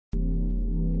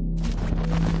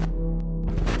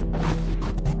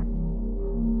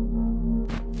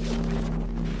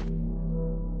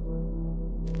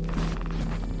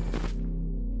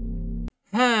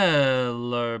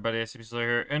SCP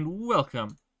here, and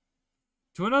welcome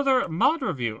to another mod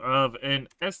review of an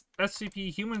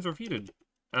SCP Humans Refuted,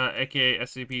 aka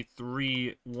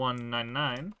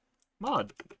SCP-3199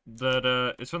 mod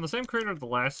that is from the same creator of the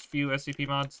last few SCP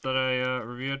mods that I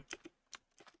reviewed.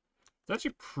 It's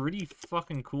actually pretty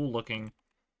fucking cool looking.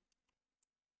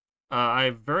 I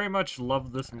very much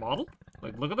love this model.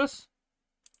 Like, look at this.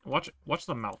 Watch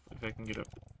the mouth. If I can get it,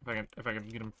 if I can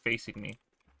get him facing me.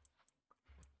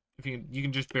 If you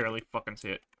can just barely fucking see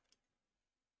it.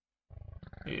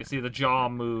 You see the jaw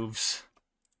moves.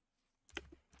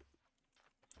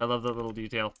 I love that little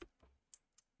detail.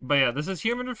 But yeah, this is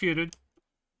Human Refuted.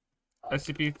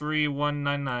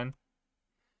 SCP-3199.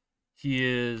 He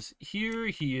is here.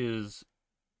 He is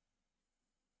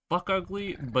fuck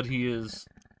ugly, but he is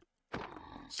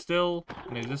still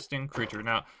an existing creature.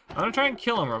 Now, I'm gonna try and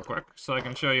kill him real quick, so I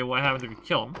can show you what happens if you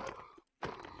kill him.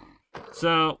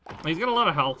 So, he's got a lot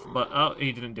of health, but, oh,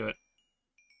 he didn't do it.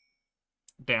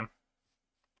 Damn.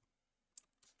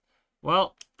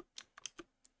 Well,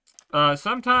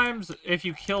 sometimes if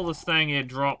you kill this thing, it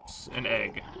drops an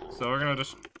egg. So we're gonna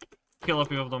just kill a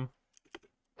few of them.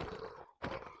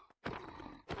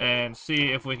 And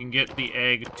see if we can get the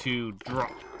egg to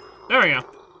drop. There we go.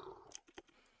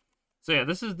 So yeah,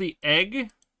 this is the egg.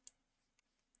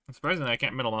 Surprisingly, I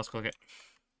can't middle mouse click it.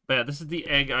 But yeah, this is the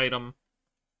egg item.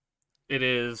 It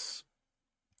is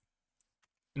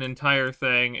an entire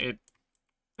thing.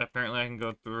 Apparently I can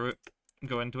go through it,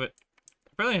 go into it.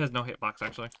 Apparently it has no hitbox,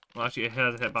 actually. Well, actually it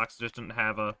has a hitbox, it just didn't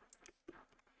have a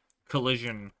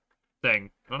collision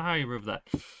thing. I don't know how you remove that.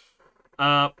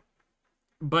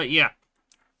 But yeah,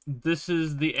 this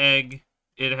is the egg.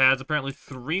 It has apparently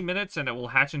 3 minutes, and it will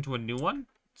hatch into a new one.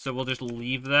 So we'll just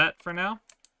leave that for now.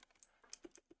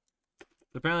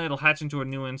 Apparently it'll hatch into a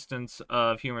new instance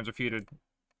of Humans Refuted.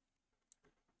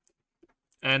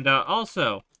 And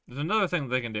also, there's another thing that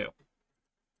they can do,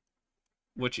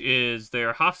 which is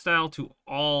they're hostile to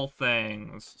all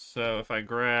things. So if I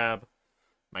grab...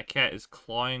 My cat is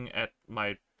clawing at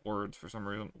my words for some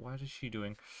reason. What is she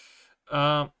doing?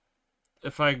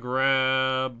 If I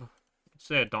grab... Let's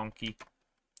say a donkey.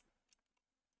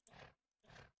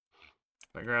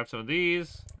 If I grab some of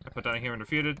these, I put down a Human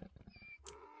Refuted.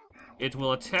 It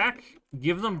will attack,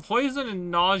 give them poison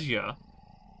and nausea.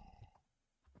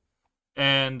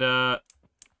 And,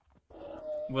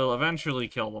 will eventually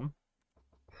kill them.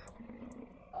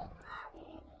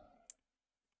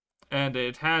 And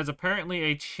it has apparently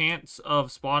a chance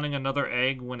of spawning another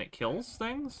egg when it kills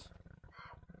things.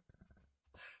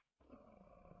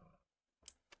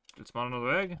 Did it spawn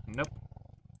another egg? Nope.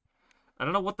 I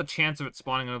don't know what the chance of it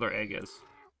spawning another egg is.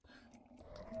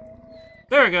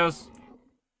 There it goes!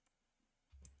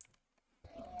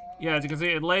 Yeah, as you can see,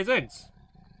 it lays eggs.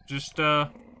 Just,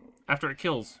 after it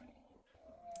kills.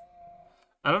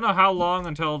 I don't know how long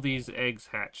until these eggs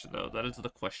hatch, though. That is the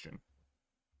question.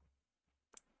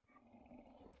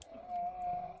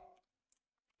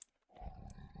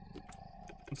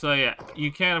 So yeah,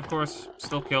 you can, of course,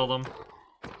 still kill them.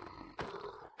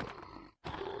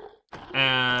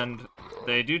 And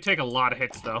they do take a lot of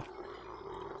hits, though.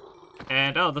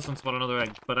 And, oh, this one spawned another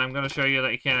egg. But I'm going to show you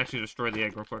that you can't actually destroy the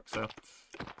egg real quick, so...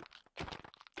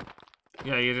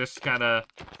 Yeah, you just kind of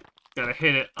gotta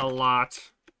hit it a lot.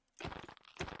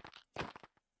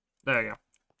 There you go.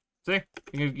 See?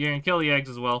 You can kill the eggs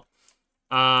as well.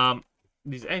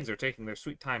 These eggs are taking their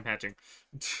sweet time hatching.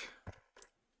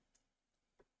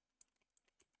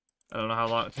 I don't know how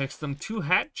long it takes them to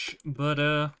hatch, but,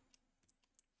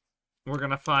 we're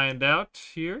gonna find out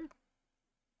here.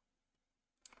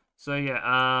 So,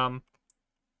 yeah,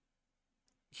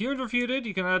 Humans Refuted,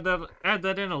 you can add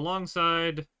that in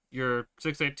alongside your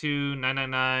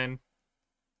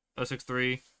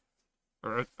 682-999-063,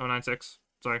 or 096.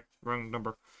 Sorry, wrong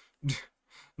number.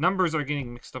 Numbers are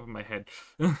getting mixed up in my head.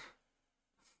 And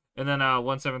then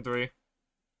 173.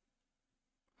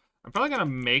 I'm probably gonna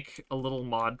make a little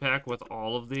mod pack with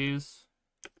all of these,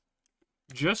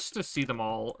 just to see them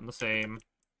all in the same.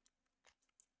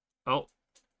 Oh.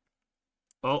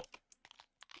 Oh.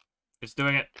 It's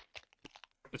doing it.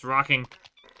 It's rocking.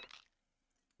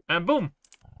 And boom!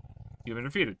 Human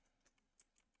Refuted.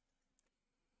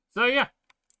 So yeah,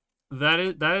 that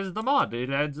is the mod. It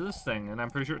adds this thing, and I'm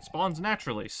pretty sure it spawns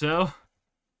naturally. So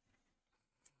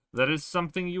that is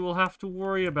something you will have to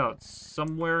worry about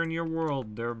somewhere in your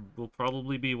world. There will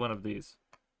probably be one of these.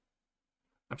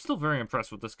 I'm still very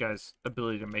impressed with this guy's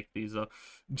ability to make these, though.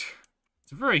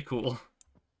 It's very cool,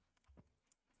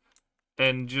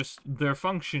 and just their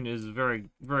function is very,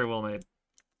 very well made.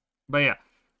 But yeah,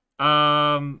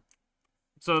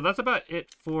 so that's about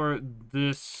it for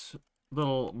this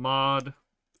little mod.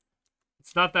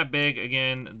 It's not that big.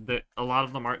 Again, a lot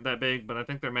of them aren't that big, but I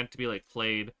think they're meant to be like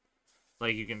played.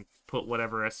 Like you can put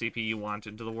whatever SCP you want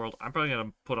into the world. I'm probably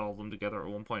gonna put all of them together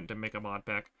at one point to make a mod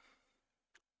pack,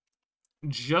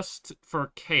 just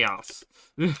for chaos,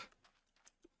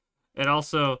 and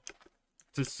also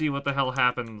to see what the hell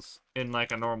happens in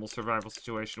like a normal survival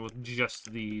situation with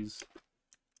just these,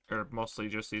 or mostly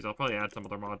just these. I'll probably add some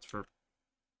other mods for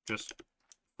just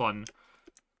fun.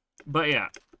 But yeah,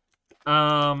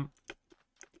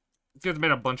 these guys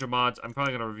made a bunch of mods. I'm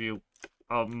probably gonna review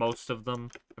most of them,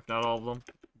 if not all of them,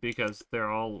 because they're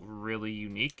all really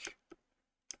unique.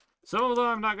 Some of them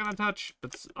I'm not gonna touch,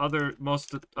 but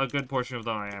a good portion of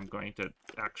them I am going to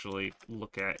actually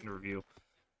look at and review,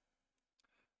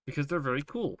 because they're very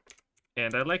cool,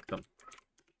 and I like them.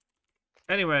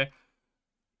 Anyway,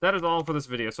 that is all for this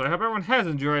video, so I hope everyone has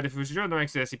enjoyed. If you joined the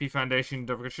ranks of the SCP Foundation,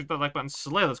 don't forget to hit that like button,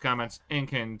 slay those comments, and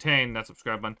contain that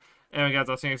subscribe button. Anyway, guys,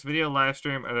 I'll see you next video, live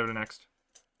stream, or whatever next.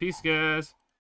 Peace, guys!